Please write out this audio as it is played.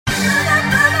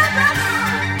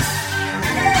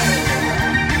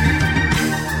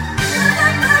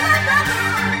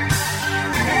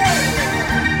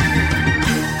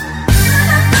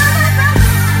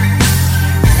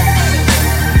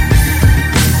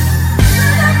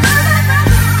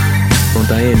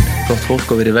daginn, gott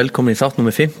fólk og verið velkomin í þátt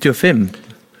númer 55.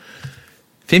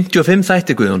 55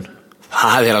 þætti, Guðjón.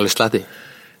 Það alveg slatti.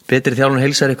 Betri þjálfun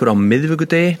heilsar ykkur á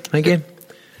miðvikudegi, ekki?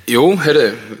 Jú, heyrðu.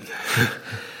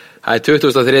 Það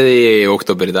 23.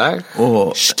 október í dag.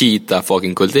 Og skýta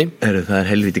fucking kuldi. Heyrðu,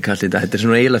 það helviti kalt í dag. Þetta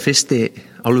svona eiginlega fyrsti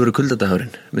alvöru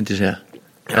kuldadagurinn, myndi ég segja.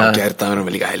 Já, gerðdagurinn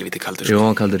var líka helviti kaldur. Jú,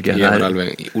 hann kaldur ekki. Ég var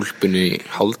alveg í úlpunni í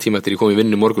hálftíma eftir ég kom í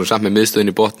vinnu morgun og samt með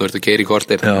miðstöðin í botn og ertu að keyra í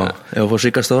korter. Já, ég fór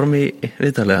Sigga Storm í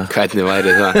viðtalega. Hvernig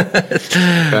væri það?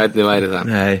 Hvernig væri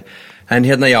það? Nei, en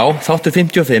hérna já, þáttur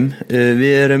 55.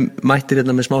 Við erum mættir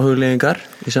hérna með smá hugleiðingar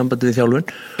í sambandi við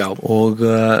þjálfun. Já. Og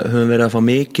höfum verið að fá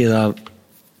mikið af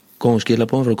góðum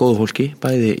skilabóðum frá góðu fólki,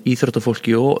 bæði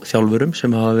íþróttafólki og þjálfurum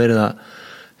sem hafa verið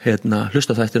að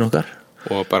hlusta þættin okkar.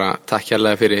 Og bara takk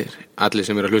hérlega fyrir allir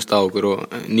sem eru að hlusta á okkur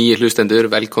og nýjir hlustendur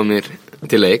velkomnir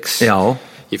til leiks. Já.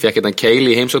 Ég fekk hérna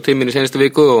Keili í heimsóktíminn í senastu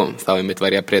viku og þá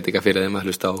var ég að predika fyrir þeim að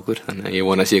hlusta á okkur. Þannig að ég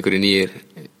vona að sé ykkur í nýjir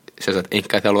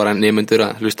einkaþjálfara nemendur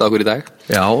að hlusta á okkur í dag.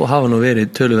 Já, hafa nú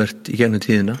verið töluvert í gegnum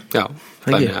tíðina. Já,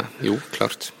 þannig að, jú,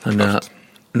 klárt. Þannig að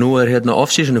nú hérna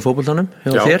off-season í fótboltanum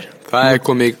hjá þér. Já, það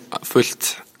komið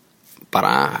fullt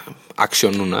bara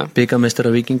aksjón núna. Bikarmeistara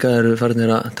Víkinga eru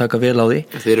farnir að taka vel á því.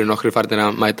 Þeir eru nokkrir farnir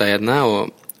að mæta hérna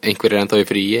og einhverjir ennþá í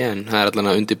fríi en það allan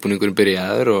að undirbúningurinn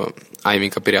byrjaður og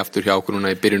æfinga byrja aftur hjá okkur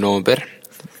núna í byrjun nóvember.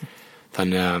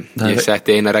 Þannig að ég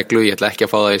setti eina reglu, ég ætla ekki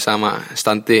að fá það í sama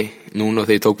standi núna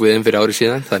og þegar ég tók við þeim fyrir árið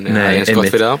síðan, þannig að það eins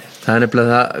gott fyrir þá. Það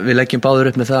nefnilega það, við leggjum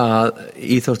báður upp með það að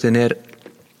íþróttin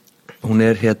hún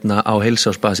hérna á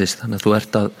heilsársbasis, þannig að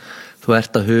þú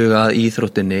ert að huga að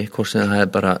íþróttinni, hvort sem það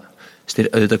bara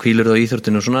auðvitað hvílur á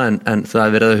íþróttinu og svona en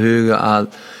það verið að huga að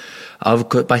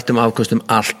bættum afkostum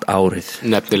allt árið.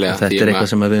 Nefnilega. Þetta eitthvað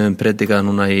sem við höfum predikað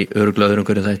núna í örugglega öðrum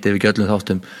hverju þætti yfir öllum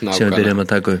þáttum sem við byrjum að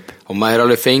taka upp. Og maður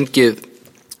alveg fengið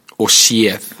og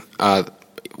séð að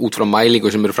út frá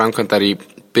mælingu sem eru framkvæmdar í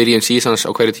byrjun sísans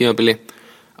á hverju tímabili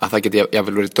að það geti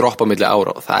jafnvel verið droppa milli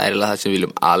ára og það það sem við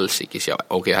viljum alls ekki sjá.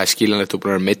 Ok, það skiljanlegt þú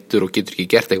bara meiddur og getur ekki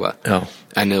gert eitthvað. Já.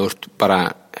 En þú ert bara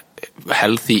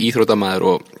healthy íþróttamaður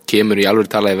og kemur í alveg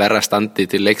talaði verra standi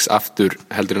til leiks aftur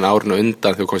heldur en árinu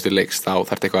undan þegar þú komst til leiks þá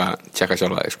þarf eitthvað að tjekka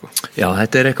sjálfa þig sko. Já,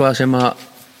 þetta eitthvað sem að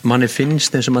manni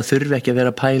finnst eins og maður þurfi ekki að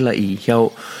vera að pæla í hjá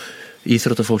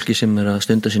íþróttafólki sem að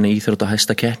stunda sína íþrótt á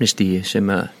hæsta keppnisstigi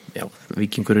sem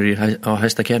Víkingur á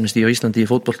hæsta keppnisstigi á Íslandi í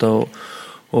fótbolta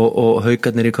og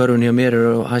haukarnir í körfunni á mér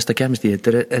eru á hæsta keppnisstigi.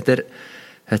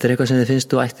 Þetta eitthvað sem þið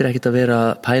finnst þú ættir ekkert að vera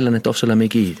að pæla neitt ofsalega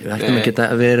mikið í. Við ættum ekki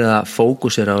að vera að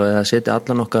fókusera á eða setja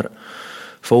allan okkar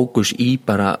fókus í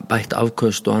bara bætt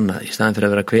afköst og annað í staðin fyrir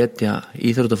að vera að hvetja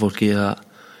íþróttafólki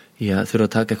í að þurfa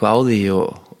að taka eitthvað á því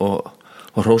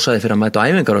og hrósa því fyrir að mæta á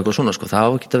æfingar og eitthvað svona sko. Það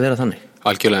á ekki að vera þannig.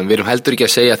 Algjörlega, við erum heldur ekki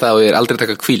að segja það og þið aldrei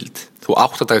taka hvíld. Þú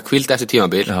átt að taka hvíld eftir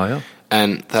tímabil. Já.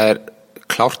 En það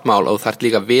klárt mál og þarf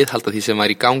líka að viðhalda því sem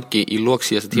var í gangi í lok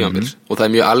síðasta tímabils og það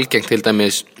mjög algengt til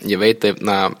dæmis, ég veit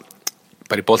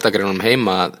bara í boltagreinunum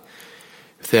heima að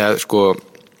þegar sko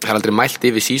það aldrei mælt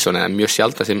yfir sísoni eða mjög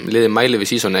sjaldan sem liðið mæli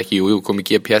yfir sísoni ekki jú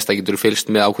komið GPS, það getur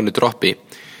fylgst með ákveðnu droppi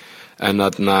en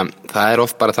það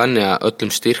oft bara þannig að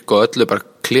öllum styrk og öllu bara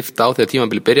klift á þegar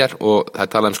tímabili byrjar og það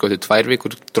talað sko eftir 2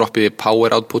 vikur droppið við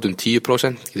power output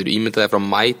 10%, getur ímyndaði frá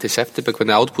mæ til september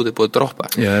hvernig outputið búið að droppa.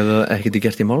 Já, ef það ekkert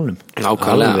gert í málunum.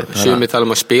 Nákvæmlega, sumir tala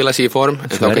að spila sér í form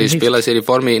en þá kan ég spila sér í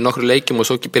form í nokkru leikjum og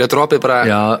svo byrja droppið bara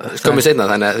skömmu seinna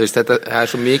þannig að þetta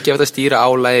er svo mikið af að stýra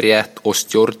álægi rétt og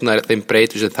stjórna þeim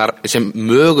breytum sem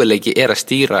möguleiki að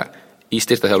stýra í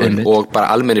styrktaþjálfun og bara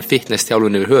almennir fitness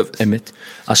þjálfun yfir höfuð. Einmitt.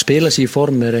 Að spila sig í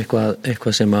form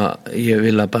eitthvað sem að ég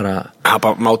vil að bara það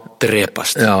bara má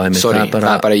drepast. Já, einmitt. Sorry, það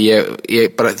er bara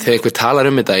ég bara þegar einhver talar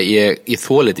þetta ég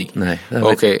þoli þetta ekki. Nei,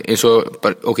 eins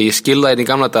og ég skilða þetta í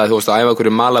gamla daga þú varst að æfa okkur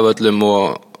í malavöllum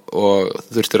og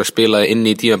þurftur að spila inn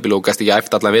í tímabili og gast ekki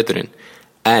æft allan veturinn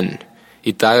en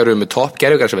í dag erum við með topp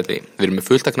gerfugrarsvelli, við erum með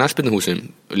fullt af knattspyrnuhúsum,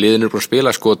 liðin eru búin að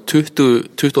spila sko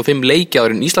 20-25 leiki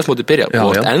áður en Íslandsmótið byrjar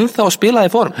og ennþá að spila í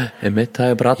form. Einmitt,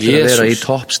 það bara allir að vera í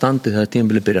topp standi þegar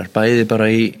tímabilið byrjar, bæði bara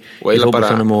í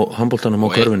fótboltanum og handboltanum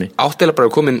og körfunni. Áttilega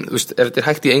bara komin, ef þetta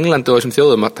hægt í Englandi og þessum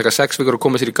þjóðum að taka 6 vikur og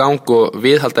koma sér í gang og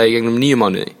viðhalda í gegnum 9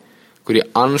 mánuði. Hverju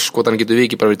anskotan getur við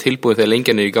ekki bara verið tilbúin þegar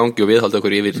lengjan í gangi og viðhalda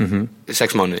okkur yfir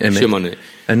 6 mánuði, 7 mánuði.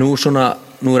 En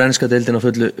nú enska deildin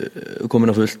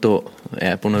komin á fullt og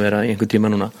búin að vera í einhver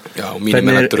tíma núna. Já, mínir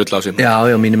menn eftir öll á sig.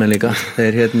 Já, mínir menn líka.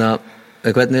 Þeir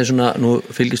hvernig nú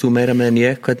fylgist þú meira með en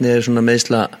ég, hvernig svona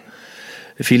meðsla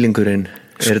feelingurinn?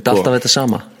 Þetta alltaf þetta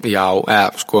sama? Já,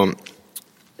 sko,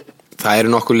 það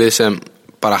nokkur lið sem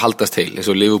bara haldast til, eins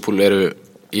og Liverpool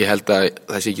ég held að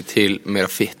það sé ekki til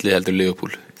meira fittlið heldur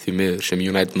Liverpool. því miður sem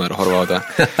United maður að horfa á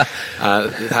þetta að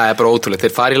það bara ótrúlega,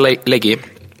 þeir fara í leiki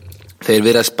þeir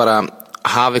virðast bara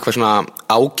hafa eitthvað svona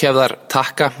ákefðar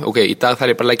takka, ok, í dag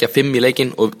þarf ég bara að leggja 5 í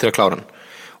leikinn og til að klára hann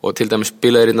og til dæmis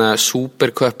spilaður hérna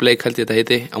Super Cup leik held ég þetta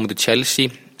heiti á móti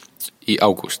Chelsea í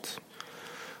ágúst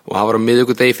og það var á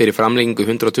miðvikudegi fyrir framlengingu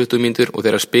 120 mínútur og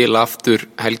þeir að spila aftur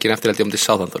helgin eftir held ég á móti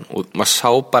Southampton og maður sá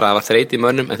bara að það var þreyt í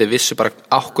mönnum en þeir vissu bara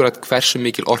akkurat hversu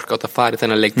mikil orka átt að fara í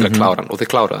þennan leik til að klára hann og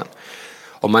þeir kláraði hann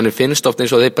og manni finnst oft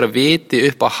eins og þeir bara viti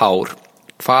upp á hár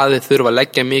hvað þeir þurfa að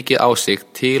leggja mikið á sig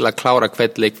til að klára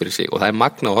hvern leik fyrir sig og það er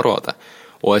magna að horfa á þetta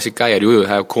og þessi gæjar, jú,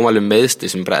 það kom alveg meðsli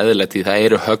sem bara eðlilegt því það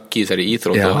eru högg í þessari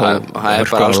íþrótt og það er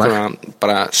bara alls konar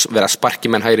bara vera sparki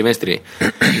menn hægri vinstri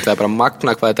það er bara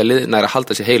magna hvað þetta lið nær að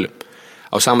halda sér heilum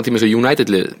á saman tíma eins og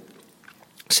United lið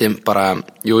sem bara,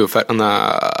 jú,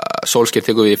 Solskjaer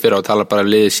tekur við fyrir og talar bara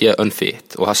liðið sé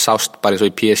unfit og það sást bara eins og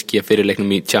í PSG fyrir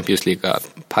leiknum í Champions League að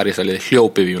Parísar liðið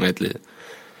hljópi við United lið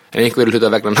en einhverju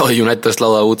hluta vegna náði United að slá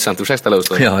það út samt úr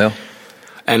 16. Já.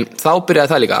 En þá byrjaði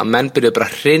það líka að menn byrjaði bara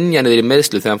að hrynja niður í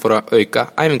meiðslu þegar hann fór að auka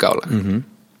æfingaálag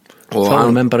og þá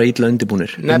var menn bara illa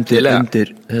undirbúnir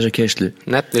undir þessa keislu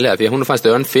nefnilega, því að hún fannst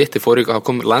þau unfit það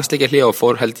kom landsleikjahlé og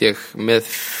fór held ég með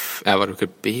eða var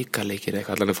ykkur bikarleikir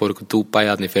eitthvað allan fór ykkur Dubai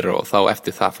aðni fyrir og þá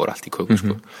eftir það fór allt í köku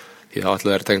sko. Því þá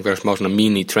ætlaði að taka einhverja smá svona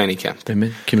mini training camp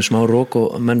kemur smá rók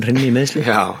og menn hrynja í meiðsli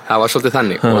já, það var svolítið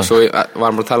þannig og svo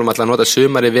var maður að tala alltaf að nota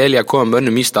sumari vel í að koma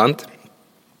mönnum í stand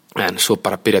en svo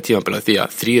bara byrja tímabilið því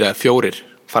að 3 eða 4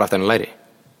 fara aftur en læri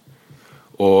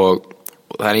og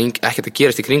það er ekkert að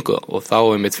gerast í kringu og þá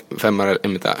fer maður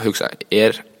að hugsa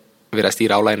verið að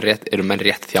stýra álægin rétt, eru menn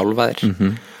rétt þjálfaðir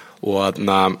og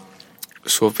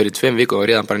svo fyrir 2 vikum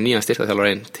var ég bara nýjan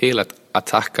styrktarþjálfarinn til að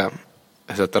taka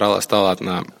þess að ráðast á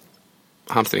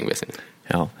hamstringvesinni.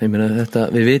 Já, ég meina þetta,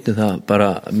 við vitum það bara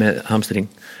með hamstring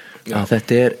að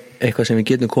þetta er eitthvað sem við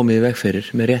getum komið í veg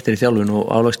fyrir með réttir í þjálfun og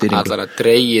álagsstýringu. Allar að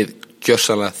dreigið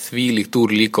gjörsanlega þvílíkt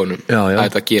úr líkonum að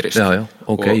þetta gerist. Já,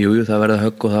 ok, jú, það verða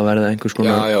högg og það verða einhvers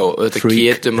konar Já, þetta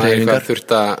getur maður eitthvað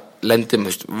þurft að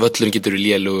lendum, völlurinn getur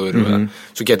lélugur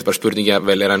svo getur bara spurningi að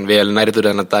vel er hann vel nærður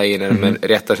þennan daginn, er hann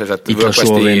rétt að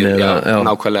vökvastíð,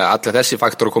 nákvæmlega allir þessi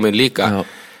faktor komið líka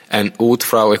en út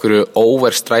frá einhverju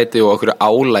overstræti og einhverju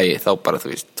álægi þá bara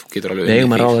þú getur alveg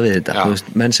eigum að ráða við þetta,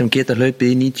 menn sem geta hlaupið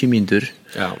í 90 mínútur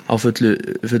á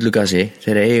fullu gasi,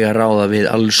 þeir eiga að ráða við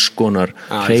alls konar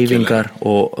hreyfingar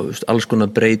og alls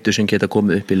konar breytur sem geta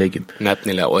komið upp í leikjum.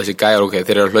 Nefnilega, og þessi gæjar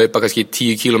þeir eru að hlaupa kannski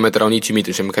 10 km á 90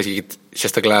 mínútur sem er kannski ekki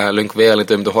sérstaklega löng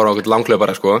vegalengd að horfa á okkur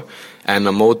langhlaupara sko, en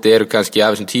á móti eru kannski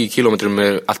af þessum 10 km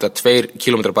alltaf 2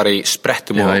 km bara í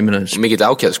sprettum og mikið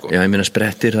ákjæð sko. Já, ég meina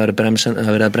sprettir, það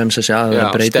verið að bremsa sig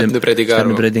að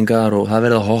stefnubreytingar og það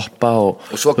verið að hoppa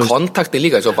og svo kontaktin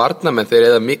líka, svo varnamenn þeir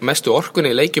eða mestu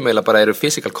orkunni í leikjum eða bara eru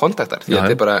physical kontaktar því að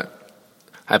það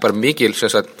er bara mikil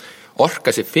orka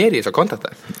sér fyrir þessar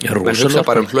kontaktar menn hugsa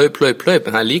bara hlaup en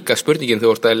það er líka spurningin þú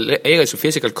vorst að eiga þessu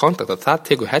physical kontakt það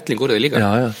tekur helling úr þau líka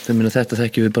þetta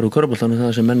þekkjum við bara úr körfuboltanum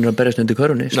það sem menn eru að berjast undir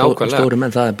körfunni stóri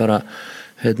menn, það er bara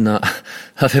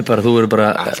það er bara, þú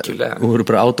eru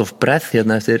bara out of breath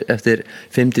hérna eftir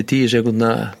 5-10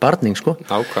 sekúndna barning sko.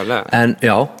 Nákvæmlega. En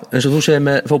já, eins og þú segir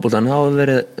með fótboltan þá hefur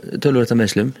verið töluvert að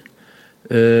meiðslum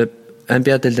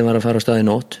NBA-deildin var að fara á stað í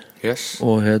nótt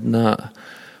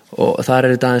og þar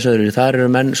er þetta aðeins öðru, þar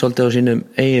eru menn svolítið á sínum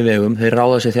eigin vegum, þeir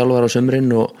ráða sér þjálfar á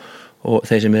sumrin og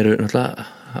þeir sem eru náttúrulega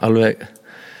alveg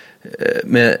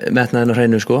með metnaðin á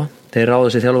hreinu sko, þeir ráða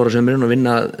sér þjálfar á sumrin og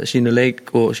vinna sínu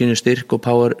leik og sínu styrk og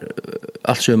power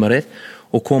allt sumarið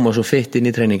og koma svo fitt inn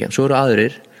í treiningin. Svo eru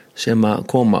aðrir sem að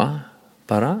koma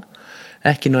bara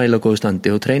ekki nægilega góðu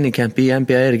standi og treiningcamp í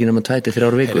NBA er ekki nema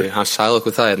 2-3 vikur. Hann sagði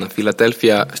okkur það hérna,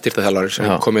 Philadelphia styrktarþjálfari sem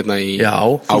kom hérna í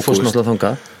ágúst.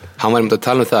 Hann var að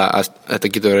tala það að þetta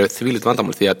getur verið þvílíkt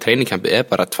vandamál því að treiningcampið er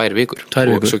bara 2 vikur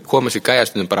og svo koma sér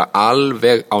gæjastundum bara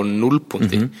alveg á 0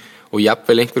 og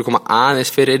jafnvel einhver koma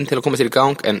aðeins fyrir inn til að koma sér í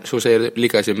gang en svo segir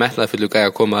líka þessi metnaðarfullu gæja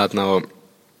að koma þarna og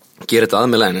gera þetta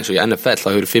aðmjölega eins og í NFL þá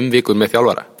hefur 5 vikur með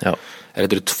þjálfara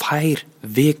þetta eru 2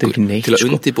 vikur til að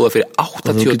undirbúa fyrir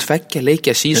 82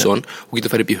 leikja season og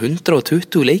getur farið upp í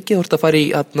 120 leiki og það farið í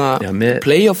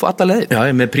playoff alla leið. Já,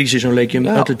 með pre-season leikjum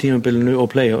öllu tímabilinu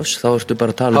og playoffs þá ertu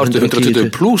bara að tala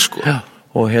 120 plus sko. Já,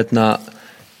 og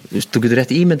þú getur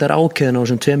rétt ímyndar ákveðin á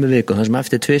þessum 2 vikum þar sem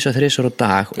eftir 2-3 á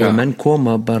dag og menn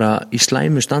koma bara í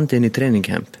slæmu standi inn í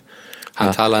training-camp.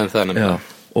 Hann talaði það nefnilega.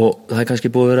 Og það er kannski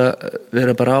búið að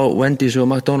vera bara á Wendy's og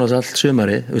McDonald's allt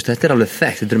sumarið, þetta er alveg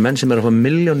þekkt, þetta eru menn sem eru að fá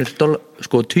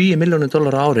 $10 milljónir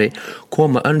á ári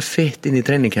koma unfit inn í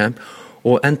training camp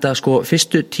og enda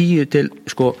fyrstu 10 til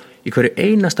í hverju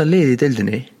einasta liði í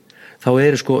deildinni þá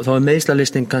er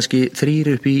meiðslalistin kannski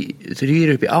 3 upp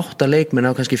í 8 leikmenn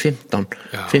á kannski 15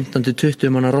 til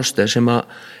 20 manna roster sem að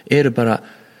eru bara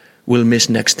will miss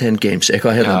next 10 games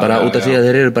eitthvað bara út af því að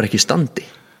þeir eru bara ekki í standi.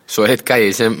 Svo eitt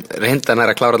gæi sem reynda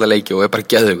að klára alla leiki og bara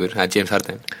geðugur, það James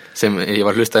Harden sem ég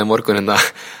var hlustaði morgun á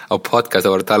podcast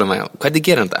og var að tala hvernig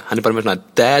gerir hann það? Hann bara með svona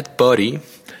dead body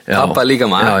pappa líka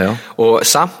maður og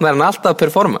samt með hann alltaf að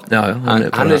performa hann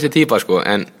er þessi típa sko,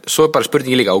 en svo bara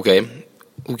spurningi líka ok,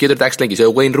 þú getur þetta x lengi,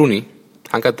 segðu Wayne Rooney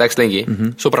hann gæti þetta x lengi,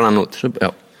 svo bara hann út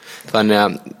þannig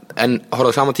að, en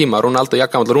horfðu saman tíma Ronaldo og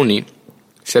Jagamall Rooney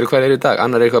sérðu hver er í dag,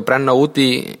 annar er eitthvað að brenna út í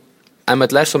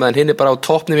MLS og meðan hinn er bara á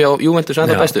toppnum á Juventus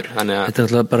en það bestur. Þetta er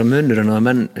alltaf bara munur en að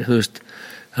menn, þú veist,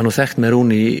 hann er þekkt með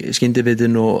Rooney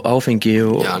skyndibitinn og áfengi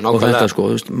og þetta sko,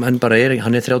 þú veist, menn bara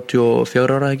hann er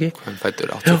 34 ára ekki? Hann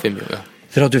fættur 85,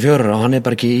 34 ára og hann er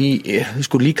bara ekki í,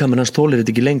 sko líkaminn hans tólir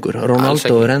þetta ekki lengur.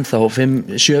 Ronaldo er ennþá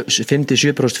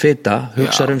 5-7% fita,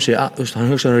 hugsar sig,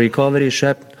 hann hugsar recovery,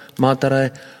 svefn,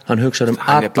 mataræði, hann hugsar allan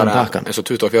pakkan. Hann er bara eins og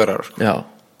 24 ára sko. Já.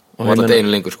 Og þetta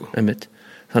deginu lengur sko. Einmitt.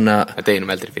 Þannig að þetta einum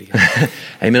eldri fyrir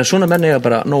ég meina svona menn eiga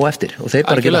bara nóg eftir og þeir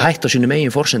bara geta hætt á sínum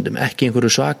eigin forsendum ekki einhverju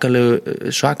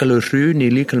svakalegu hruni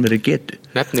í líkamlegri getu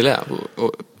nefnilega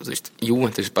og þú veist,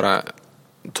 Juventus bara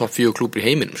topp 4 klúbur í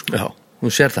heiminum sko. Já,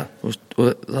 þú sér það og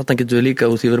þarna getur við líka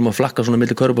úr því við erum að flakka svona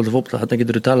milli körfubolta og fótbolta, þarna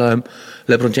getur við talað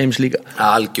LeBron James líka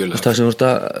algjörlega það sem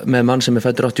með mann sem er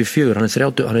fæddur 84 hann er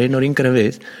 30, hann er 1 ár yngri en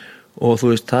við og þú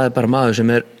veist, það er bara maður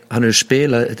sem hann er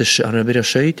spilað, hann er að byrja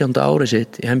 17. ári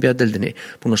sitt í NBA-deildinni,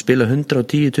 búin að spila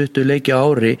 110-20 leiki á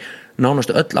ári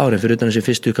nánast öll ári fyrir utan þessi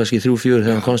fyrstu kannski 3-4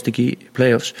 þegar hann komst ekki í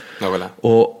playoffs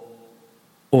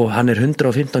og hann er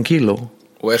 115 kíló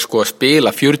og er sko að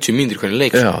spila 40 mínútur hvernig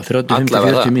leik já,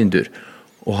 35-40 mínútur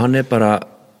og hann er bara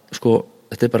sko,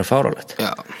 þetta er bara fárálegt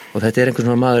og þetta er einhvern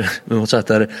svona maður við mátt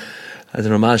sagt að þetta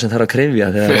er maður sem þarf að krefja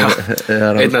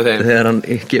þegar hann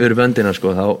gefur böndina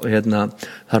sko, þá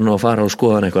þarf nú að fara og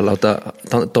skoða hann eitthvað, láta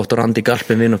Dr. Andy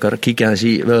Galpin vinn okkar kíkja aðeins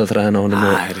í vöðafræðina það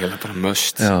er eiginlega bara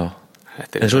must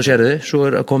en svo sérðu, svo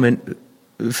er að komin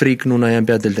frík núna í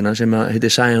NBA-deildina sem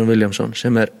heitir Zion Williamson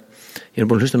sem ég er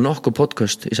búin að hlusta nokkuð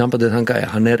podcast í sambandið þann gæja,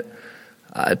 hann er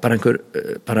bara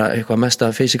eitthvað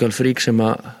mesta physical freak sem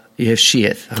ég hef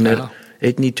séð, hann er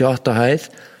 1,98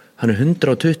 hæð, hann er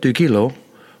 120 kíló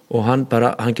og hann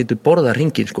getur borðað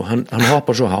hringinn sko, hann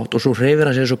hoppar svo hátt og svo hreyfir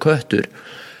hann sér svo köttur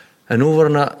en nú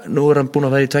er hann búin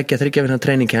að vera í 2-3 vikna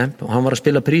training camp og hann var að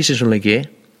spila prísinsonleiki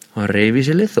og hann reyfi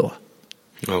sér lið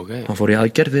hann fór í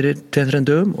aðgerð fyrir 2-3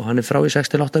 dögum og hann er frá í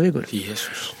 6-8 vikur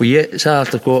Jesus. Og ég sagði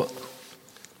alltaf sko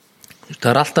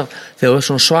það er alltaf, þegar þú er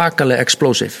svona svakalega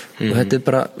explosive og þetta er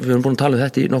bara, við erum búin að tala um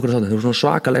þetta í nokkur þáttum, þegar þú er svona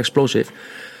svakalega explosive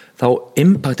þá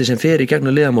impacti sem fer í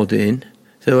gegnum liðamótiðin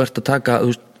þegar þú ert að taka,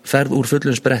 ferð úr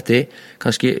fullum spretti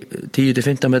kannski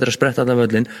 10-15 metra sprett allan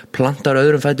völlin, plantar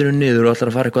öðrum fætinum niður og ætlar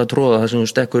að fara eitthvað að tróða það sem þú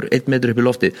stekkur 1 metur upp í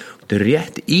lofti þetta er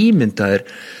rétt ímyndaðir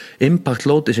impact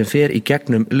lóti sem fer í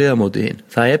gegnum liðamótiðin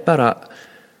það er bara,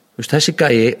 þessi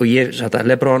gæi og ég sagði að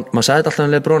LeBron, maður sagði alltaf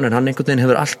um LeBron en hann einhvern veginn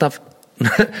hefur alltaf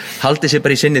haldið sér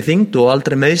bara í sinni þyngd og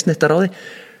aldrei meðsnittar á því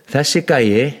þessi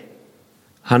gæi,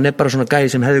 hann er bara svona gæi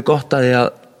sem hefði gott að því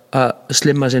að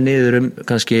slimma sér niður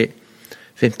kannski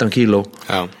 15 kíló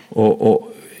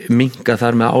og minka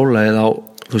þar með álægið á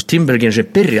tímberginu sem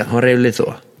byrja, hann reyf lið þó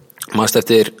Mást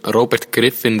eftir Robert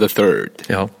Griffin III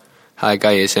það er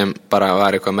gæi sem bara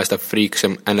var eitthvað mesta frík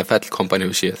sem NFL-kompani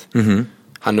hefur séð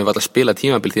hann hefur alltaf spilað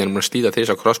tímabil því hann er búin að slíta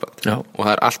 3 á crossband og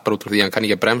það er allt bara út frá því hann kann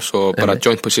ekki að brems og bara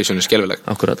joint position er skelfileg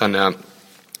þannig að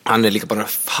hann er líka bara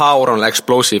fáránlega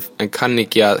explosive en kann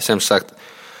ekki að sem sagt,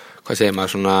 hvað segir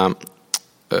maður svona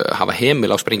hafa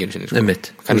hemil á sprenginu sinni sko.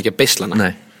 Kann ekki að beislana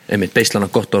beislana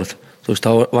gott orð þú veist,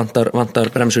 þá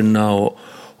vantar bremsunna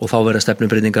og þá verða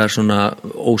stefnubreytingar svona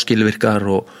óskilvirkar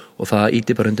og það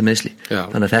íti bara undir meðsli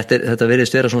þannig að þetta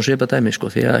virðist vera svona svipað dæmi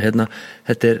sko, því að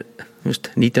þetta er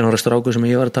 19 ára strákur sem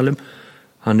ég var að tala um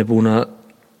hann er búin að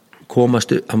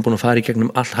hann búin að fara í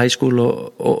gegnum allt high school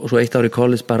og svo 1 ár í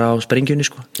college bara á sprengjunni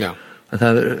sko. en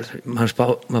það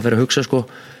maður fyrir að hugsa sko,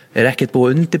 er ekkert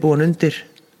búið undirbúin undir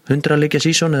 100 leikja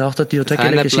sísón eða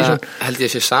 82 leikja sísón held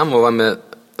ég sé saman og var með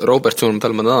Robert sem við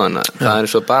talum það er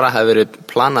eins og bara hefur verið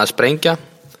planað að sprengja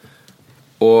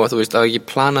og þú veist, það var ekki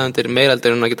planað undir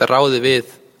meiraldir en að geta ráði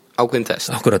við ákveðin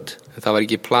test það var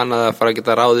ekki planað að fara að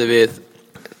geta ráði við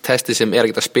testi sem er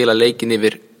að geta spila leikin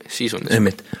yfir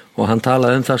sísónið og hann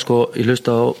talaði það sko, ég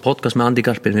hlusta á podcast með Andy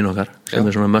Galpin vinn okkar sem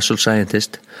er svona muscle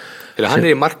scientist hann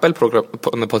er í Mark Bell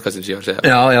podcastin sem ég var að segja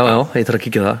já, ég þarf að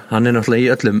kíkja það hann er náttúrulega í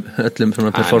öllum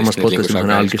svona performance podcastum,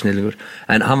 hann er algjör snillingur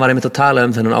en hann var einmitt að tala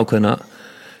þennan ákveðna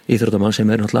íþróttamann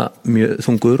sem er náttúrulega mjög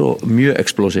þungur og mjög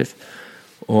explosive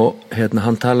og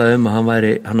hann talaði að hann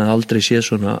hafði aldrei séð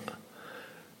svona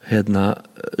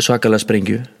svakalega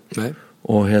sprengju. Nei.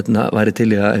 Og væri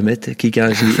til í að einmitt kíkja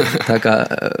aðeins í taka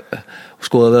og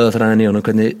skoða vöðvaþræðin í honum,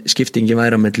 hvernig skiptingin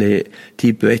væri á milli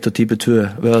típu 1 og típu 2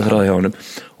 vöðvaþræði hjá honum,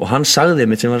 og hann sagði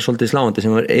einmitt sem var svolítið sláandi,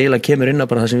 sem var eiginlega kemur inn á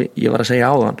bara það sem ég var að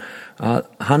segja áðan, að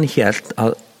hann hélt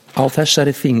að á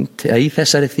þessari þyngd, eða í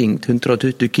þessari þyngd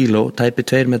 120 kíló, tæpi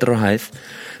 2 metrar á hæð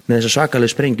með þessa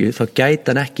svakalega sprengju, þá gæti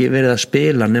hann ekki verið að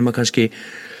spila nema kannski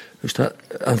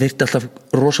hann þyrfti alltaf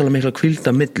rosalega mikla hvíld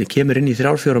á milli, kemur inn í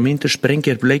 3-4 mínútur,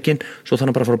 sprengir upp leikinn, svo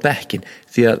þannig bara að fara á bekkinn,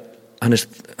 því að hann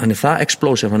er það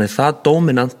explosive, hann er það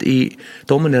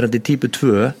dominerandi típu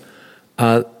 2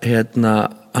 að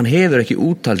hann hefur ekki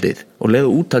úthaldið, og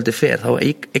leiðu úthaldið fer, þá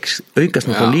aukast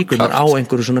náttúrulega líkurnar á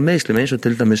einhverju svona meðslum, eins og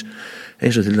til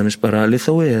dæmis bara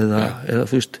liðþói eða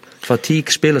þú veist,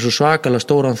 fatík spila svo svakalega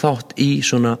stóran þátt í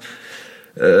svona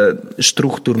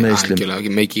struktúr meðslum,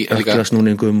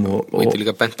 öklasnúningum og eitthvað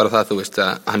líka bent bara það, þú veist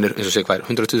að hann er eins og segja hvað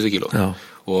 120 kíló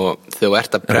og þegar þú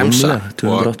ert að bremsa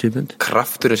og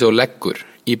krafturinn sem þú leggur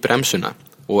í bremsuna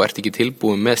og ert ekki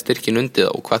tilbúin með styrkin undir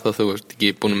það, og hvað þá þú ert ekki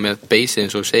búin með base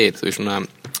eins og segir, þú veist svona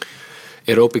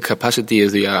aerobic capacity,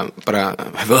 því að bara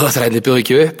vöðvaþræðinni bjóð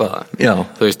ekki upp að það,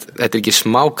 þú veist, þetta er ekki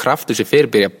smá kraftur sem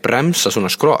fyrirbyrja að bremsa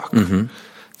svona skrokk,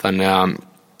 þannig að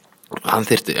hann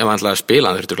þyrfti, ef hann ætlaði að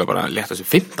spila, hann þyrfti bara að létta sig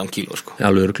 15 kíló sko. Já,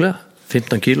 alveg örugglega,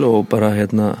 15 kíló og bara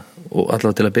og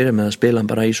allavega til að byrja með að spila hann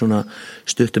bara í svona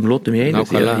stuttum lótum í einu,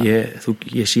 því að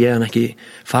ég sé hann ekki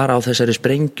fara á þessari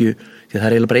sprengju, því að það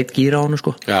er eiginlega bara 1 gír á hann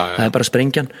sko. Það er bara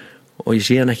sprengjan, og ég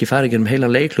sé hann ekki fara ekki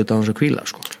heilan leikluta á hans að hvíla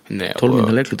sko. 12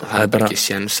 mínútur leikluta, það er bara ekki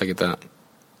séns að geta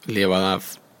lifað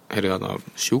af,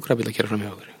 af sjúkrabíl að keyra fram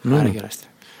hjá okkur, það er ekki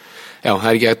ræst. Já, það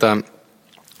er ekki hægt að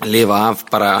lifa af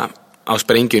bara á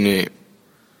sprengjunni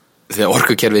þegar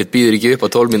orkukerfið býður ekki upp á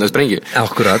 12 mínútur sprengju.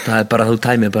 Akkurat, það er bara, þú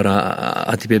tæmir bara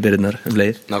ATP-byrðirnar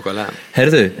leið. Nákvæmlega.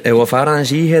 Herðu, ef við að fara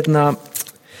aðeins í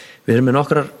við erum með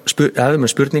nokkrar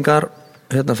spurningar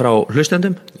frá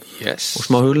hlustendum og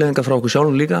smá hugleiðingar frá okkur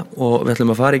sjálfum líka, og við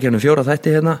ætlum að fara í gegnum 4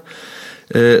 þætti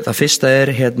það fyrsta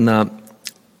er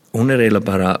hún er eiginlega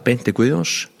bara Beinti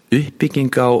Guðjóns,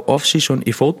 uppbygging á off-season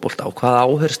í fótbolta, og hvaða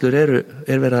áherslur er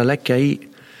verið að leggja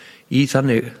í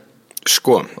þannig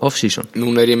off-season.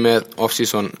 Núna er ég með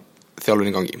off-season þjálfun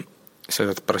í gangi, sem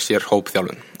þetta bara sér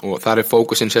hópþjálfun, og þar er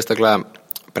fókusinn sérstaklega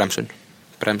bremsun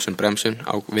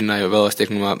á vinna í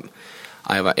vöðvastyrknum,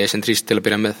 að æfa eccentrist til að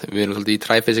byrja með. Við erum svolítið í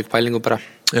trifasic pælingu bara.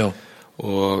 Já.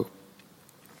 Og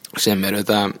sem er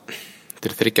þetta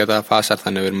er 3 daga fasar,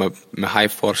 þannig við erum með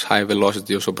high force, high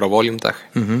velocity og svo bara volume dag.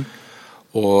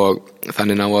 Og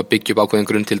þannig ná að byggja upp ákveðin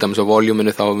grunn, til dæmis á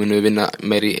voluminu, þá munum við vinna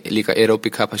meiri líka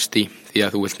aerobic capacity, því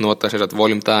að þú vilt nota sérstaklega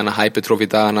volume dagana, hypertrophy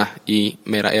dagana í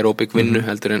meira aerobic vinnu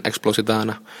heldur en explosive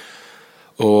dagana.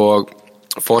 Og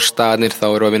forstaðarnir, þá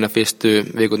erum við að vinna fyrstu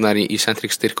vikurnar í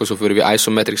centric styrk, og svo fyrir við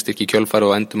isometric styrk í kjölfar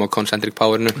og endum á concentric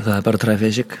powerinu. Það er bara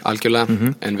trifasic.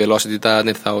 Algjörlega, en velocity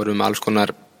dagarnir, þá erum við með alls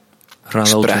konar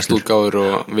sprett útgáfur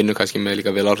og vinnum kannski með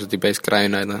líka velocity base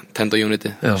græna eða tendo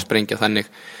uniti, sprengja þannig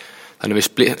við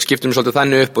skiptum svolítið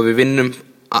þannig upp, og við vinnum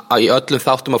í öllum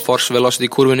þáttum á force velocity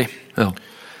kurfunni.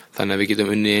 Þannig að við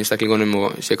getum unni í einstaklingunum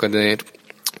og sé hvernig þeir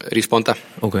responda.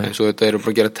 En svo þetta erum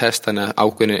bara að gera test, þannig að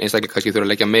ákveðin einstakling kannski þurfa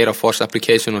að leggja meira force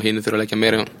application og hinn þurfa að leggja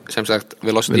meira sem sagt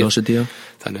velocity.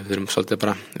 Þannig að við þurfum svolítið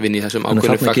bara að vinna í þessum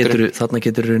ákveðinu faktorum. Þarna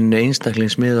getur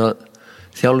einstakling smiðað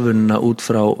þjálfunina út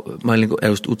frá mælingu,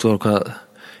 eða út frá hvað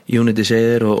unity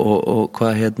segir og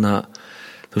hvað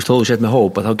þú veist, þó þú sett með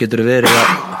hóp, að þá getur verið að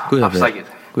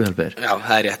Guðhjálpir. Já,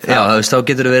 það er rétt. Já, þú veist, þá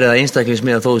getur verið að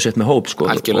einstaklingsmiða þó þú sett með hóp, sko.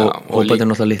 Algjörlega. Og hópað er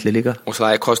náttúrulega litli líka. Og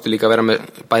það er kostu líka að vera með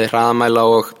bæði hraðamæla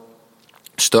og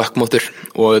stökkmóttur,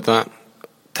 og þetta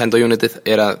tendo-unitið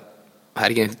er að það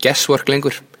er ekki guesswork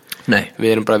lengur. Nei.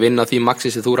 Við erum bara að vinna á því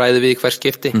maxi sem þú ræði við hver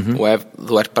skipti, og ef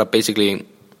þú ert bara basically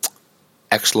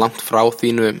x langt frá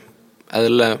þínu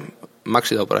eðlilega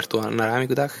maxi, þá bara ertu að næra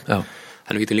hæfingu dag. Já.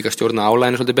 Þannig við getum líka stjórna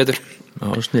álæginu svolítið betur. Já,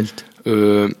 snilt.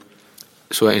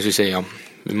 Svo eins og ég segi, já,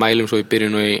 við mælum svo í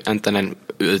byrjun og í endan, en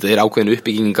þetta er ákveðin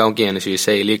uppbygging í gangi, en eins og ég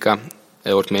segi líka,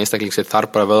 eða vort með einstakling sem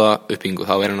þarf bara að vöða uppbyggingu,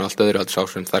 þá er hann allt öðru að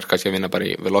sásum, þar kannski að vinna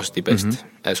bara í velocity best,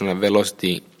 eða svona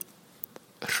velocity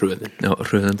hröðun. Já,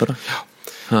 hröðun bara. Já.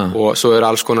 Og svo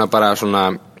er alls konar bara svona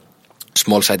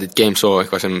small-sided games og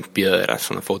eitthvað sem býða þeirra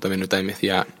svona fótavinnu dæmi,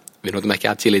 því að við notum ekki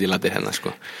agility latir hérna,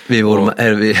 sko. Við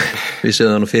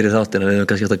sögðum það nú fyrir þáttina, við höfum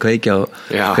kannski átt að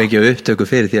kveikja upptöku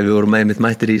fyrir, því að við vorum einmitt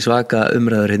mættir í svaka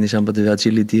umræður hérna í sambandi við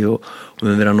agility, og við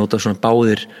höfum verið að nota svona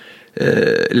báðir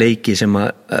leiki sem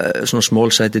svona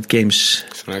small-sided games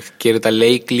svona gerir þetta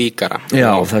leik líkara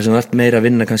já, það sem þarf meira að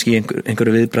vinna kannski í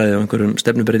einhverju viðbræði og einhverjum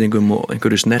stefnubreitingum og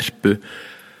einhverju snerpu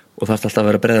og það alltaf að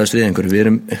vera að bregðast við einhverju við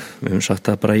höfum sagt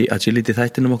það bara í agility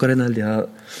þættinum okkar held ég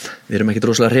að við erum ekki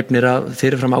rosalega hrifnir að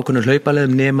fyrirfram ákveðnum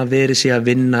hlaupaleðum nema verið sé að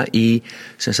vinna í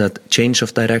sem sagt, change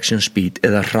of direction speed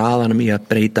eða hraðanum í að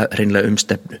breyta hreinlega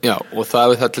stefnu. Já, og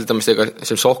það er það til dæmis eitthvað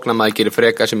sem sóknarmaður gerir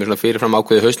frekar sem svona fyrirfram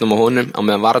ákveðið hausnum á honum á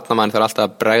meðan varnarmaður þarf alltaf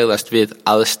að bregðast við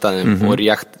aðstæðum og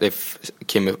reaktiv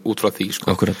kemur út frá því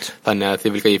sko. Þannig að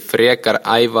þið vilja ég frekar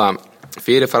æfa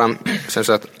fyrirfram sem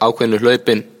sagt ákveðinu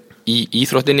hlaupin í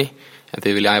íþróttinni en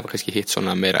þið vilja æfa kannski hitt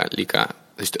svona meira líka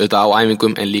auðvitað á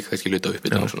æfingum en líka kannski hluta upp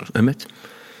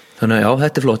þannig að já,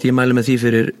 þetta flott, ég mæli með því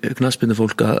fyrir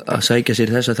knattspyrnufólk að sækja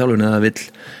sér þessa þjálfun eða vill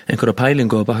einhverja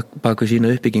pælingu á bak við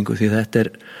sína uppbyggingu því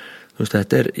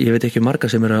þetta er, ég veit ekki marga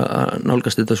sem að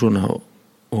nálgast þetta svona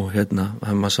og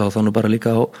maður sá það nú bara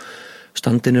líka á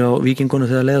standinu á Víkingunum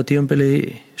þegar leið á tímabili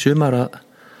í sumar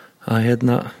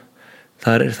að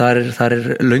það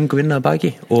er löng vinna að baki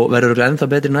og verður ennþá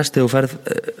betri næst þegar þú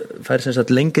færð sem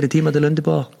sagt lengri tíma til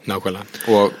undirbúða. Nákvæmlega,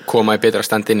 og koma í betra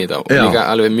stand inn í það og líka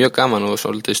alveg mjög gaman og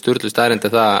svolítið sturlu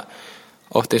staðrendi það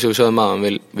oft eins og við sögum að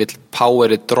vill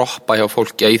poweri droppa hjá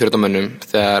fólki að íþróttamönnum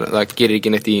þegar það gerir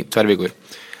ekki neitt í 2 vikur.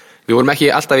 Við vorum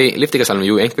ekki alltaf í lyftingasalnum,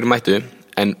 jú, einhverjum mættu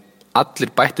en allir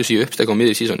bættu sér uppstækka á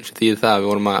miðju sísónu því það að við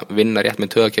vorum að vinna rétt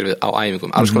með taugakerfið á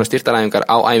æfingum, alls konar styrtaræfingar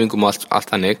á æfingum og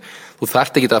allt þannig. Þú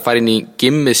þarft ekki að fara inn í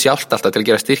gimmið sjálft alltaf til að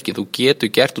gera styrki, þú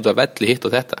getur gert út af velli hitt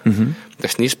og þetta.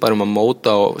 Það snýst bara að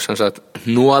móta og sem sagt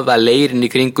hnoða leirin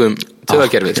í kringum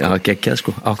taugakerfið. Já, geggjað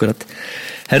sko, akkurat.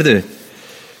 Herðu,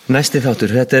 næsti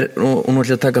þáttur, þetta er nú ætlum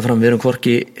að taka fram, við erum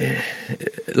hvorki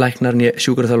læknar né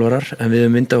sjúkraþjálfarar en við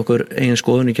höfum myndað okkur eigin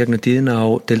skoðun í gegnum tíðina á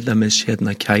til dæmis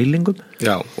kælingum.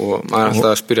 Já, og maður er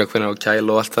alltaf að spyrja hvernig á kæl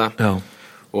og allt það. Já.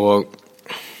 Og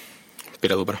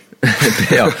byrjað þú bara.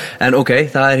 Já, en ok,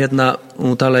 það er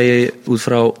nú tala ég út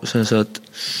frá sem sagt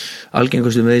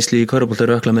algengustu meiðsli í körfubolta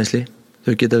eru ökklameðsli.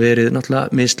 Þau geta verið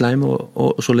náttúrulega misslæm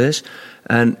og svoleiðis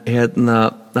en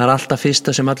það er alltaf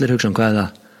fyrsta sem allir hugsa hvað er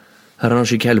það? Það er að ná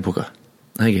sér í kælipoka,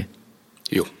 það ekki?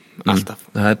 Jú, alltaf.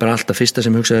 Það er bara alltaf fyrsta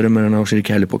sem hugsaður að ná sér í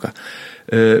kælipoka.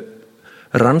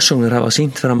 Rannsóknir hafa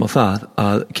sýnt fram á það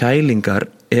að kælingar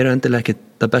eru endilega ekki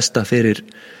það besta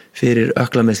fyrir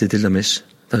ökklameðsli til dæmis,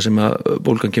 þar sem að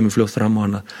bólgan kemur fljótt fram á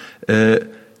hana.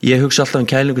 Ég hugsa alltaf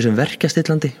kælingu sem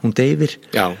verkjastillandi, hún deyfir.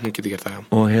 Já, hún getur gert það, já.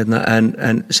 Og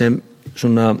en sem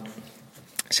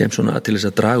svona til þess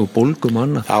að draga úr bólgum og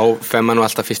annað. Þá fer maður nú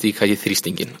alltaf fyrst í hvað ég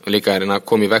þrýstingin og líka er að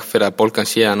koma í veg fyrir að bólgan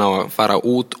sé að ná að fara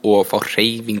út og fá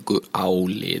hreyfingu á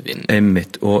liðin.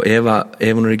 Einmitt, og ef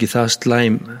hún er ekki það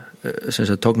slæm sem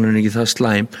sagt tóknun er ekki það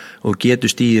slæm og getur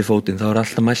stíðið fótinn, þá er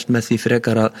alltaf mælt með því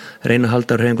frekar að reyna að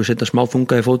halda hreyfingu, setja smá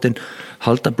þunga í fótinn,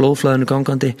 halda blóðflæðinu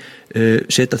gangandi,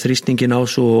 setja þrýstingin á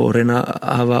svo og reyna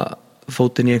að hafa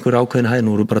fótinn í einhver ákveðin hæð.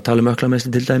 Nú erum við bara að tala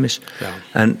ökklameðsli til dæmis. Já.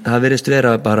 En það virðist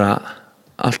vera bara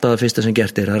alltaf það fyrsta sem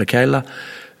gert er að kæla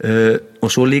og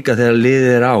svo líka þegar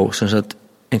liðið er á sem sagt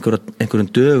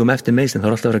einhverjum dögum eftir meiðslin þá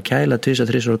er alltaf að vera að kæla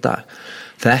 2-3 á dag.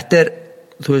 Þetta er,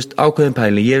 þú veist, ákveðin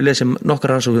pæling. Ég hef lesið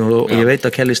nokkrar rannsóknir og ég veit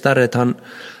að Kelly Starrett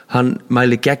hann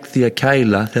mæli gegn því að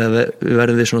kæla þegar við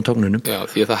verðum við svona tóknunum. Já,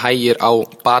 því að það hægir á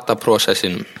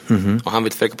bata-prósessinum og hann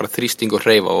vil freka bara þrýsting og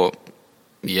hreyfa og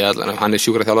hann er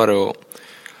sjúkraþjálfari og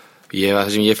það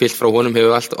sem ég fyllt frá honum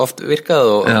hefur allt oft virkað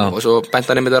og svo bent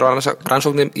hann einmitt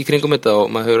rannsóknir í kringum þetta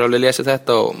og maður hefur alveg lesið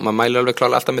þetta og maður mælir alveg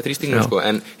klálega alltaf með þrýstingum sko.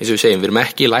 En eins og við segjum, við erum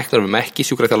ekki læknar, við erum ekki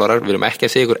sjúkraþjálfarar, við erum ekki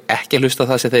að segja ykkur ekki að hlusta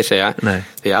það sem þeir segja.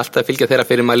 Því alltaf fylgja þeirra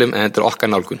fyrirmælum en þetta er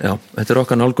okkar nálgun. Já, þetta er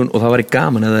okkar nálgun og það væri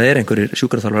gaman ef það er einhverjir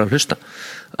sjúkraþjálfarar að hlusta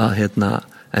að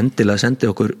endilega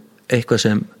sendi okkur eitthvað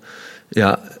sem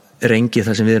rengi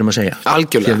það sem við erum að segja.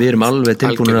 Algjörlega. Því að við erum alveg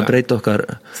tilbúin að breyta okkar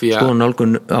skoðun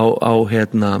nálgun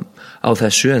á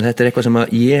þessu, en þetta er eitthvað sem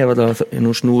að ég hef allavega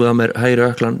nú snúið á mér hægri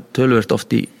öklan töluvert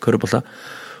oft í körfubolta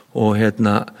og ég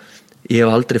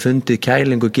hef aldrei fundið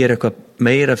kælingu gera eitthvað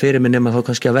meira fyrir mig nema þá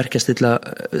kannski að verkjastilla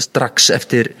strax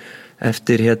eftir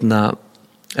að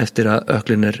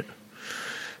öklin er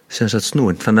sem sagt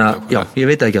snúin. Þannig að já, ég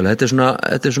veit ekki alveg,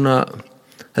 þetta er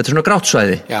svona grátt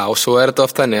svæði. Já, og svo er þetta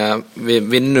oft þannig að við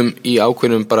vinnum í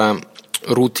ákveðnum bara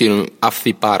rútínum af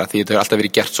því bara því þetta hefur alltaf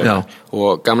verið gert svona. Já.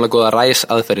 Og gamla góða RICE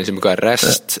aðferðin sem er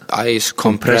rest, ice,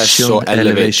 compress og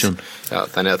elevation. Já,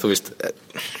 þannig að þú veist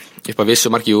upp að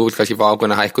vissu marki, þú vilt kannski fá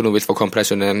ákveðna hækkun og vilt fá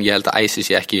compression en ég held að ice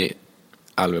sé ekki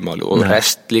alveg máli og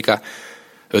rest líka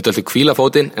auðvitað hvíla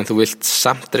fótinn en þú vilt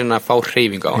samt reyna að fá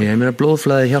hreyfingu á hann. Ég meina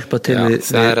blóðflæði hjálpa til við bólguna.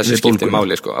 Það er það sem skiptir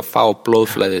máli sko, að fá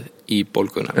blóðflæðið í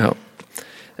bólguna. Já.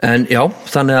 En já,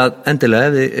 þannig að endilega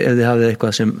ef þið hafið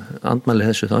eitthvað sem andmæli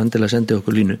þessu þá endilega sendið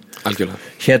okkur línu. Algjörlega.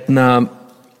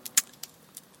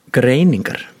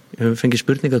 Greiningar. Ég hef fengið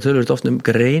spurningar töluvert oft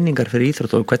greiningar fyrir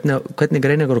íþrótt og hvernig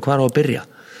greiningar og hvar á að byrja?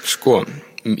 Sko,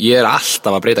 ég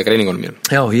alltaf að breyta greiningunum mér.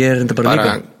 Já, ég enda bara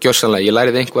líka. Gjörsamlega, ég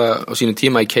lærið einhvað á sínum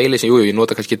tíma í keili sem, ég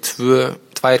nota kannski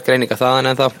tvær greiningar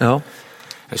þaðan en þá. Já.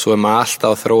 En svo maður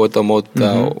alltaf að þróa þetta á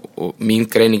móta og mín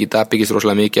greining í dag byggist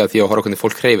rosalega mikið af því að horfa hvernig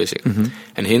fólk hreyfir sig.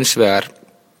 En hins vegar,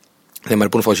 þegar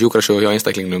maður búin að fá sjúkrasögu hjá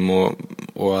einstaklingnum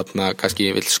og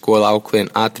kannski vill skoða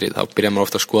ákveðin atrið, þá byrjar maður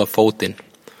ofta að skoða fótinn.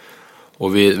 Og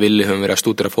við höfum verið að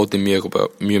stúdera fótinn mjög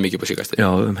mikið på síkast. Já,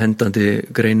 hendandi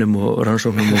greinum og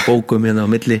rannsóknum og bókum hérna á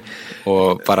milli.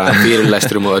 Og bara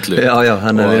fyrirlesturum og öllu. Já,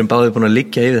 þannig að við erum báðir búin að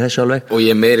liggja yfir þessu alveg. Og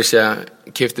ég meiri sé að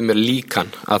keypti mér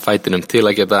líkan af fætinum til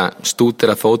að geta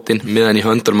stúdera fótinn meðan í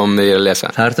höndunum á mig að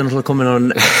lesa. Það ertu náttúrulega komin á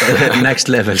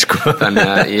next level, sko.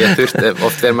 Þannig að ég þurfti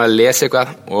oft þegar maður lesa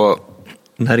eitthvað og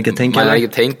það er ekki að tengja maður er ekki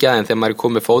að tengja en þegar maður er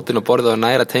komið fótinn og borðið og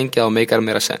næra að tengja og meikar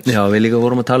meira sens. Já, við líka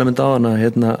vorum að tala þetta á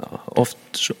hana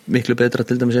oft miklu betra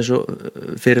til dæmis eins og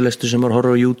fyrirlestu sem maður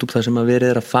horfir á YouTube þar sem að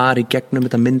verið að fara í gegnum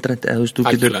þetta myndrænt eða þú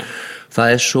getur,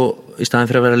 það er svo í staðan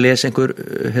fyrir að vera að lesa einhver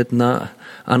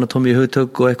anatómíu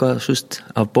hugtök og eitthvað svist,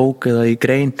 af bók eða í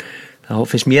grein þá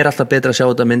finnst mér alltaf betra að sjá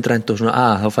þetta myndrænt og svona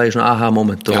þá fæ ég svona aha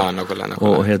moment og, já, nákvæmlega.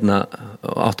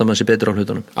 og áttar maður sér betur á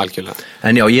hlutunum. Algjörlega.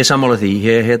 En já, ég sammála því,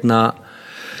 ég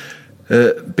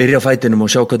byrja á fætinum og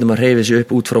sjá hvernig maður hreyfir sig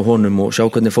upp út frá honum og sjá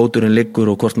hvernig fóturinn liggur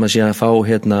og hvort maður sé að fá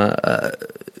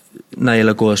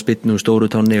nægilega góða spynnu úr stóru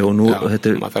tánni og nú maður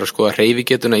þarf að skoða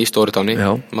hreyfigetuna í stóru tánni,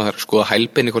 maður þarf að skoða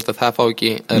hælbeinni hvort að það fá ekki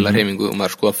eðla hreyfingu og maður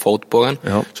þarf að skoða fótbogan,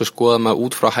 svo skoða maður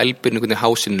út frá hælbeinni hvernig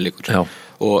hásinu liggur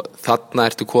og þarna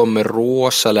ertu komið með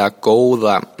rosalega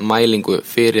góða mælingu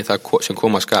fyrir það sem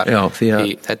koma skar.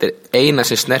 Því þetta er eina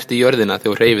sem snerti jörðina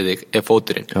þegar þú hreyfir þig er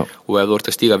fóturinn og ef þú ert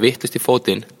að stíga vittlust í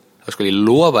fótinn þá skal ég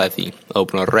lofa því að þú er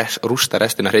búin að rústa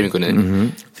restina hreyfingunni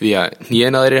því að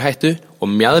hnén eru hættu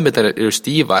og mjaðmyndar eru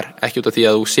stífar ekki út af því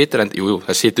að þú situr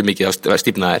það situr mikið á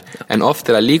stífnaðir en oft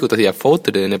er það líka út af því að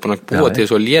fóturinn er búin að búa til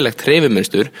svo lélegt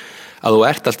hreyfimynstur að þú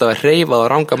ert alltaf að hreyfa á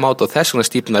ranga máta og þess vegna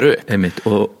stífnar upp. Einmitt,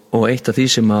 og eitt af því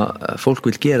sem að fólk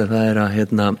vil gera það er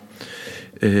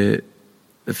að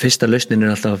fyrsta lausnin er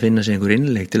alltaf að finna sig einhver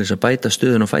innlegg til þess að bæta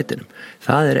stöðun á fætinum.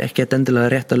 Það er ekki endilega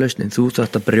rétta lausnin. Þú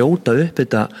þarft að brjóta upp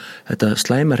þetta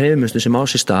slæma hreyfimynstur sem á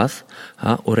sér stað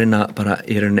og reyna bara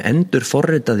í rauninni endur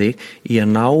forrita þig í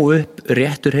að ná upp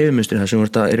réttur hreyfimynstur þar sem þú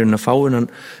ert að fá innan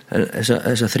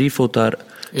þessa þrífótar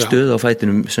stöð á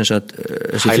fætinum sem sagt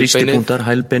þessi þrýstipunktar,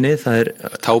 hælbeini, það er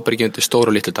tábergi undir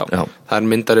stóru og litlu tá. Það er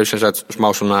myndar sem sagt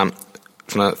smá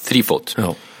svona þrífót.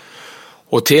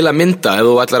 Og til að mynda ef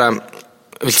þú ætlar að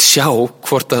vilt sjá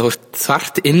hvort að þú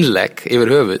þarft innlegg yfir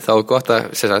höfuð, þá er gott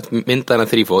að mynda hana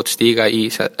þrífót, stíga í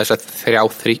þessa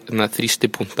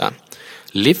þrýstipunkta,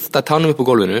 lyfta tánum upp á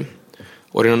gólfinu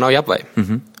og reyna að ná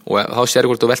jafnvægi og þá sér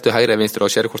hvort þú veltu hægri eða vinstri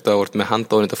og sér hvort þú ert með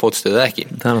handóðnita fótstöðu eða ekki.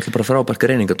 Það er náttúrulega bara frábært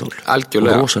greiningatól.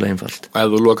 Algjörlega. Og rosalega einfalt. Og ef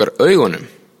þú lokar augunum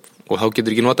og þá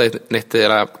getur ekki notað neitt til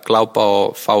að glápa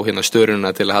og fá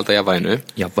störununa til að halda jafnvæginu.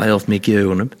 Jafnvægi oft mikið í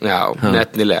augunum. Já,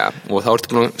 nefnilega. Og þá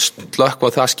ertu búin að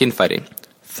slökkva á það skinnfæri.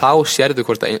 Þá sérðu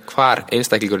hvar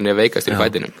einstaklingurinn er veikast í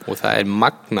fætinum og það er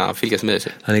magna að fylgjast með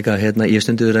þessu. Það er líka, ég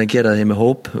stundi verið að gera það með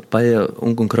hóp, bæði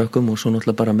ungum krökkum og svo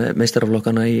náttúrulega bara með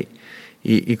meistaraflokkana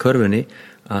í körfunni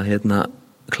að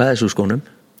klæðis úr skónum.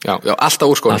 Já,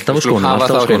 alltaf úr skónum. Alltaf úr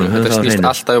skónum. Þetta snýst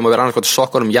alltaf að vera annarkvæmt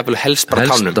sokkunum, jafnvel helst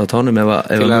bara tánum. Helst á tánum ef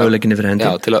möguleikinni fyrir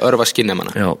hendi. Já, til að örva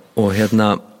skinnemana. Já, og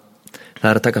það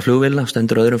er að taka flugvéla,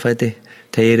 stendur öðrum fæti,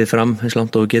 teygir fram eins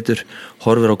langt og getur,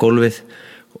 horfir á gólfið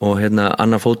og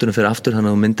annar fóturinn fyrir aftur þannig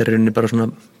að þú myndar rauninni bara svona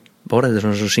þetta er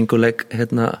svona single leg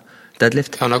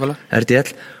deadlift, RDL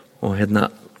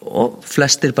og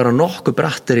flestir bara nokkuð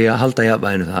brattir í að halda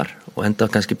jafnvæginu þar og enda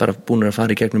kannski bara búin að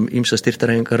fara í gegnum ýmsa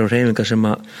styrktarhefingar og hreyfingar sem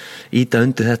að ýta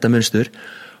undir þetta munstur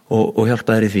og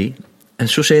hjálpa þær í því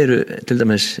en svo segirðu til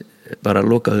dæmis bara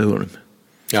lokaðu augunum.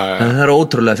 Það er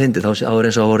ótrúlega fyndið, þá er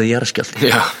eins og að voru jarðskjálfti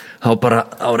þá bara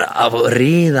að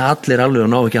ríða allir alveg og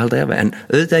ná ekki að halda jafnvægi en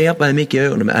auðvitað jafnvægi mikið í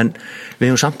augunum en við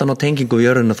höfum samt að ná tengingu í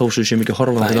jörðina þó sem mikið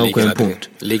horfandi á ákveðum punkt.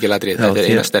 Líkilatrið, þetta er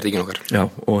eina stertingin okkar. Já,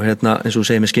 og eins og þú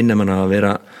segir með skinnemanna að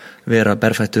vera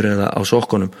berfættur eða á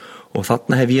sokkunum og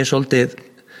þarna hef ég svolítið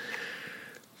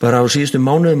bara á síðustu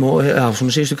mánuðum og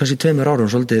svona síðustu kannski 2 árum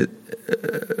svolítið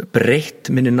breytt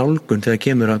minni nálgun þegar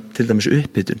kemur að til dæmis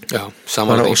upphitun. Já,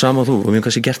 saman og sama þú og við höfum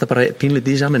kannski gert það bara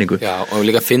pínlítið í sammenningu. Já, og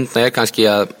líka finna er kannski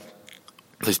að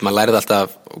þú veist, maður lærið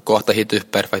alltaf gott að hita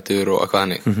upp berfættur og eitthvað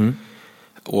hannig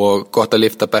og gott að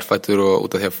lyfta berfættur og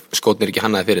út af því að skótnir ekki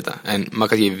hannaði fyrir þetta en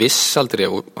maður kannski viss aldrei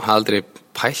og hafði aldrei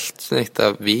pælt neitt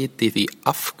að viti því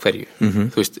af hverju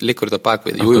þú veist, liggur þetta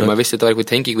bakvið jú, maður vissi þetta var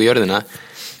eitthvað tenging við jörðina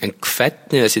en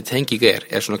hvernig þessi tenging er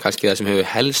svona kannski það sem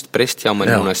hefur helst breyst hjá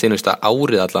manni núna seinustu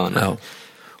árið allavega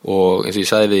og eins og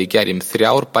ég sagði við í gær ég með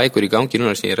 3 bækur í gangi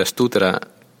núna sem ég að stúdera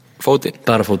fótinn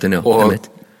bara fótinn, já, og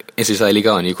eins og ég sagði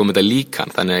líka á hann, ég kom þetta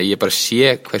líkan þannig að ég bara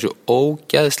sé hversu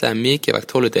ógeðslega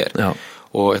mikilvægt tólið þetta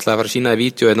og ég ætla að fara að sína það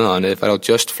vídeo hérna þannig að þið fara á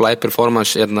Just Fly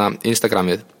Performance hérna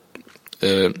Instagramið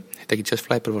þetta ekki Just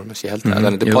Fly Performance, ég held að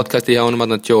þannig þetta er podcastið hjá honum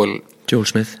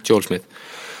Joel Smith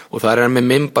og það er hann með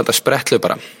mymband að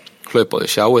spretthlaupara hlaupáðu,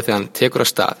 sjáu þegar hann tekur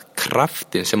að stað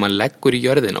kraftin sem hann leggur í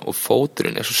jörðina og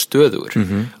fóturinn er svo stöðugur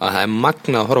að það er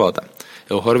magnað að horfa á þetta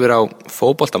ef þú horfir á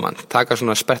fótboltamann taka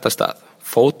svona spretta stað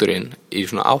fóturinn í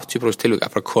svona 80% tilvika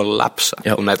að fara að kollapsa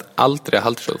og nætt aldrei að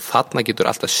halda svo þarna getur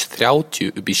alltaf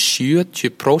 30 upp í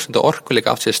 70%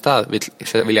 orkuleika átt sér stað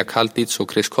vilja Carl Dietz og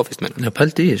Chris Koffistmenn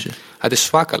pældi í þessu þetta er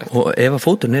svakalegt og ef að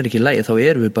fóturinn er ekki í lagi þá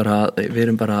erum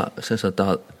við bara sem sagt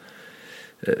að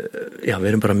við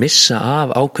erum bara að missa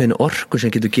af ákveðinu orku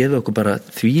sem getur gefið okkur bara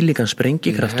þvílíkan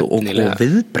sprengikraft og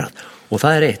viðbragð og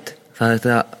það er eitt það er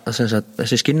þetta,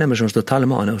 þessi skinnæmi sem þú tala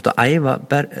um á hann, þú veist að æfa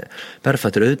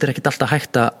berfættur, auðvitað er ekkit alltaf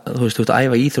hægt að þú veist að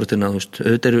æfa íþróttina, þú veist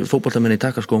auðvitað eru fótboltamenn í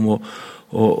takaskóm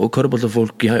og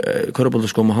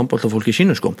körfuboltaskóm og handboltafólk í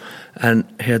sínum en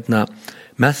hérna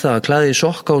með það að klæða í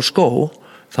sokka og skó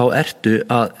þá ertu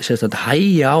að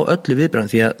hægja á öllu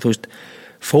viðbragð því að þú veist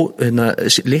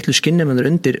litlu skinnæmennir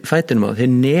undir fætinum á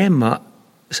þeir nema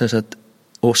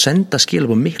og senda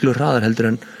skilabóð miklu hraðar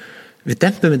heldur en við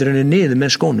dempum þetta niður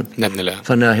með skónum nefnilega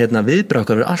þannig að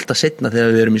viðbragð er alltaf seinna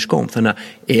þegar við erum í skóm þannig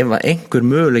að ef einhver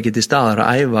möguleiki til staðar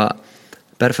að æfa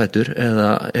berfættur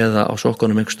eða á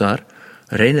sokkunum einhver staðar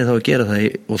reynið þá að gera það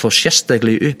og þá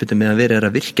sérstaklega í uppbyttu með að vera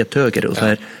að virkja taugakerfið og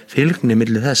það er fylgni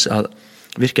milli þess að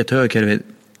virkja taugakerfið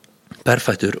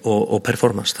berfættur og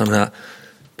performance þannig að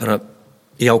bara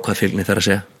jákvæð fylgni þar að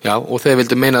segja Já og þeir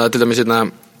vildu meina það til dæmis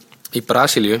í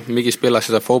Brasilíu mikið spila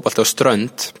þetta fótbolta á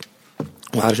strönd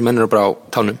og það er sem mennur bara á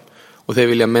tánum og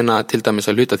þeir vilja menna til dæmis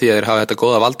að hluta því að þeir hafa þetta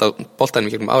góða valda boltanum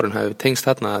í gegnum árin hafi tengst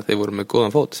þarna að þeir voru með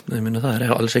góðan fót Ég minna það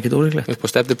er alls ekkit ólíklegt upp á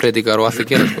stefnupreitingar og allt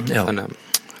að gera þannig að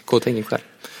góð tenging þar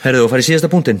Herðu og farið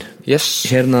síðasta punktinn yes.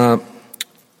 Hérna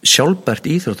sjálfbært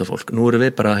íþróttafólk nú erum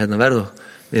við bara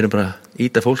við erum bara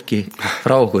íta fólki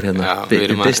frá okkur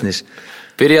business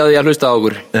Byrjaði að hlusta á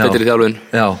okkur betri þjálfun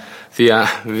því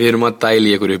að við erum að dæla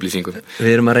í einhverju upplýsingum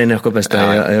Við erum að reyna eitthvað best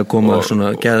að koma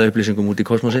svona geða upplýsingum út í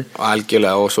kosmosi og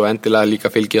algjörlega og svo endilega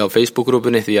líka fylgið á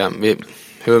Facebook-grúpunni því að við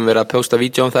höfum verið að posta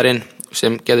vídeóum þar inn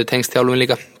sem getur tengst þjálfun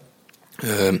líka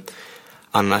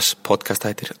annars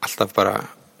podcastættir alltaf bara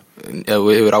ef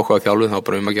við hefur áhuga á þjálfun þá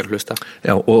bara að gera hlusta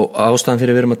Já og ástæðan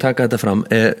fyrir við erum að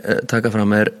taka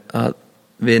fram er að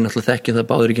við náttúrulega þekkjum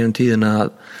það báður í gennum tíðina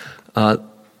að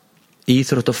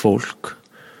íþróttafólk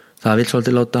það vil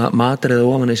svolítið láta matreiða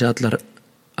ofan í sig allar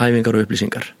æfingar og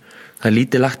upplýsingar það er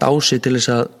lítið lagt á sig til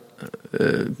þess að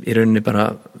í rauninni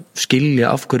bara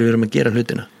skilja af hverju við erum að gera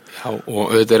hlutina Já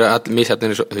og auðvitað eru all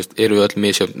misjafnir eru við öll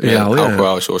misjafn með áhuga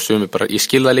á þessu og sumir bara, ég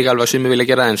skil það líka alveg að sumir vilja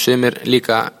gera en sumir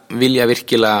líka vilja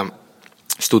virkilega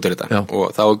stúdera þetta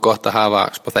og þá er gott að hafa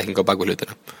þekking á bak við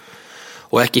hlutina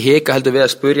og ekki hika heldur við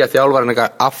að spurja þjálfaran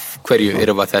af hverju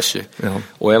erum við þessu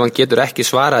og ef hann getur ekki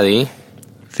svarað í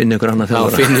finni ykkur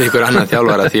annan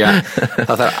þjálfara því að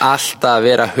það þarf alltaf að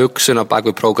vera hugsun á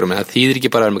bakvið prógramin, það þýðir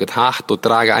ekki bara að vera með eitthvað hatt og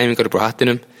draga æfingar upp á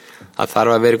hattinum það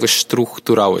þarf að vera eitthvað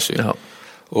strúktúr á þessu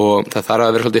og það þarf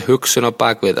að vera svolítið hugsun á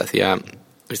bakvið það því að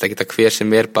veist ekki það hver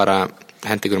sem er bara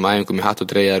hendi ykkur æfingum í hatt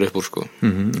og dreigja þær upp úr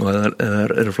og ef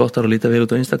það eru flottar að líta vel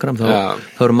út á Instagram þá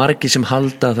eru margir sem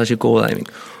halda að það sé góð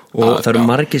æfing og það eru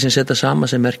margir sem setja sama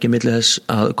sem merki milli þess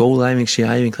að góð æfing sé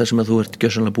æfing þar sem að þú ert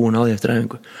gjörsamlega búin á því eftir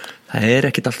æfingu það er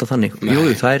ekkit alltaf þannig Jú,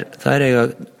 það er eiga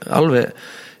alveg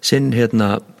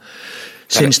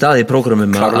sinn stað í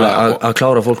prógramum að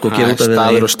klára fólk og gera út af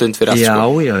staður og stund fyrir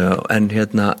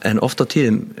allt en oft á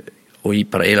tíðum og í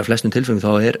bara eiginlega flestum tilfellum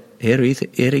þá er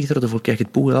íþróttafólki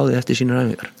ekkit búið á því eftir sínar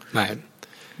æfingar Nei,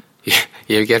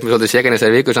 ég hef gert mér svolítið segan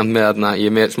þessari viku samt með að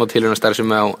ég er með smá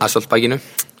tilraunastarfsemi á asfaltbakinu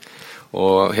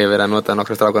og hefur verið að nota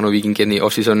nokkra strákan og víkingin í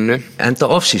off-seasoninu enda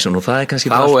off-season og það er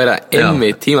kannski þá er það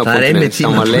einmitt tímapunkturinn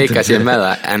sem að leika sér með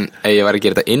það en ef ég var að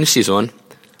gera þetta in-season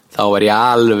þá var ég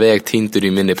alveg týndur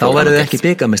í minni þá verður þið ekki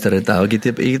bikameistari þetta og ég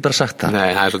get bara sagt það Nei,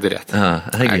 það er svolítið rétt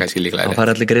það er kannski líklega rétt þá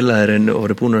fara allir grillaðir og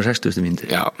eru búin á 60. mínútu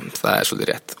Já, það er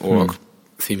svolítið rétt og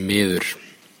því miður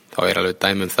þá er alveg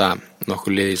dæmi það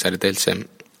nokkur lið í þessari deild sem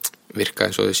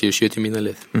virka eins og þau séu 70 mínúna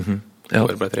lið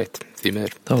og er bara þreytt því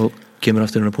miður þá kemur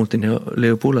aftur hérna punktin hjá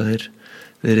Liverpool að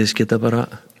þeir geta bara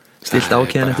stilt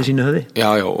ákjæðan eftir sínu höfði. Já,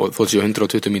 og þótt séu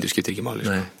 120 mínútur skiptir ekki máli,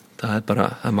 sko. Nei, það er bara,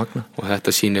 það er magna. Og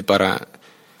þetta sýnir bara,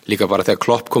 líka bara þegar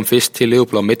Klopp kom fyrst til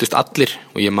Liverpool og meiddust allir,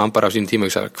 og ég man bara á sínum tíma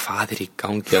og sagði, hvað í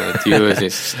gangi að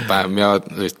það bara mjög,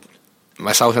 þú veist,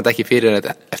 maður sá þetta ekki fyrir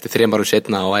þetta eftir 3 árum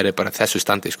setna og væri bara þessu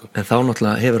standi, sko. En þá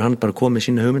náttúrulega hefur hann bara komið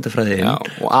sína hugmyndafræði inn. Já,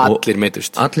 og allir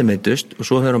meiddust. Allir meiddust og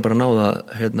svo hefur hann bara náða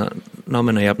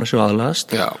námenn að jafna sig og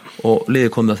aðlagast. Já. Og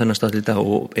liðið komið á þennan stað í dag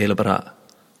og eiginlega bara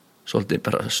svolítið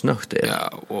bara snögt. Já,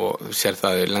 og sér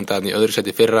það, lenda þarna í öðru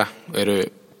seti fyrra og eru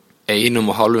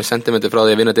 1,5 centimeter frá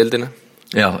því að vinna deildina.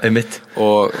 Já, einmitt.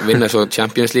 Og vinna svo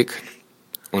Champions League.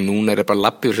 Og núna er bara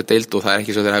lapp yfir þessu deild og það er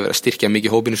ekki svo þeir hafa verið að styrkja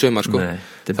mikið hópinu sumar, sko. Nei,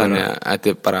 þannig að þetta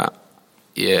er bara,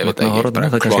 ég veit ekki,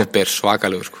 bara Klopp er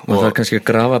svakalegur, sko. Og það er kannski að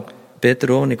grafa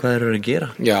betur ofan í hvað þeir eru að gera.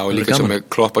 Já, og líka sem með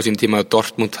Klopp á sínum tíma á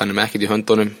Dortmund, hann er með ekkert í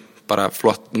höndunum, bara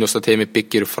flott njóstateimi,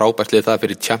 byggir frábært lið það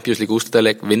fyrir Champions League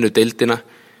úrslitaleik, vinnur deildina,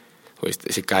 þú veist,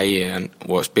 þessi gæi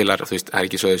og spilar, þú veist, það er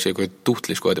ekki svo þessi eitthvað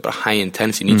dútli, sko, þetta er bara high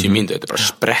intense í 90 mínútur, þetta er bara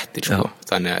sprettir, sko,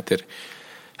 þannig að þetta er,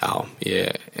 já, ég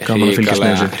er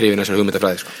hrikalega hrifinn þessar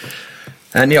hugmyndafræði, sko.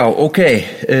 En já, ok,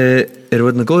 erum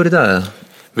við góður í dag, eða?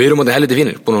 Við erum mótið helviti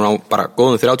fínir, búin að ná bara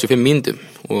góðum 35 mínútum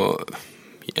og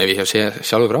ef ég hef segja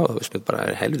sjálfur frá það, þú veist, bara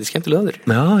er helviti skemmtilega aður.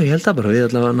 Já, ég held það bara, við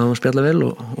allavega náðum að spjalla vel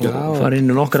og fara inn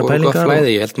í nokkra pælingar.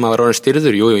 Flæði, ég held maður var orðin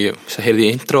styrður, jú, ég heyrði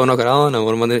í introðan okkar áðan og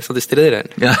vorum maður svolítið styrðir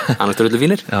en annars eru öllu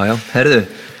fínir. Já, herðu,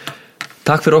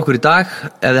 takk fyrir okkur í dag,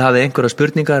 ef þið hafið einhverja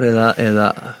spurningar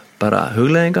eða bara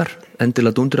hugleiðingar,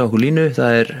 endilega dúndur á okkur línu,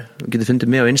 það er, við getum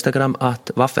fundið mig á Instagram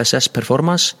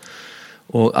 @vaffssperformance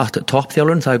og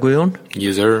 @toppþjálfun, það er Guðjón.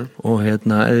 Yes, sir. Og ef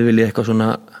þið viljið eitthvað svona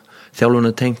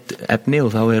þjálfuna tengt efni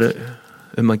og þá er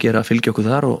að gera að fylgja okkur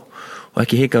þar og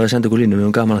ekki hika að senda okkur línu, við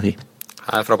höfum gaman að því.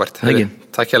 Það er frábært.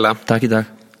 Takk hérlega. Takk í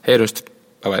dag. Heyrumst.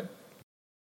 Bye bye.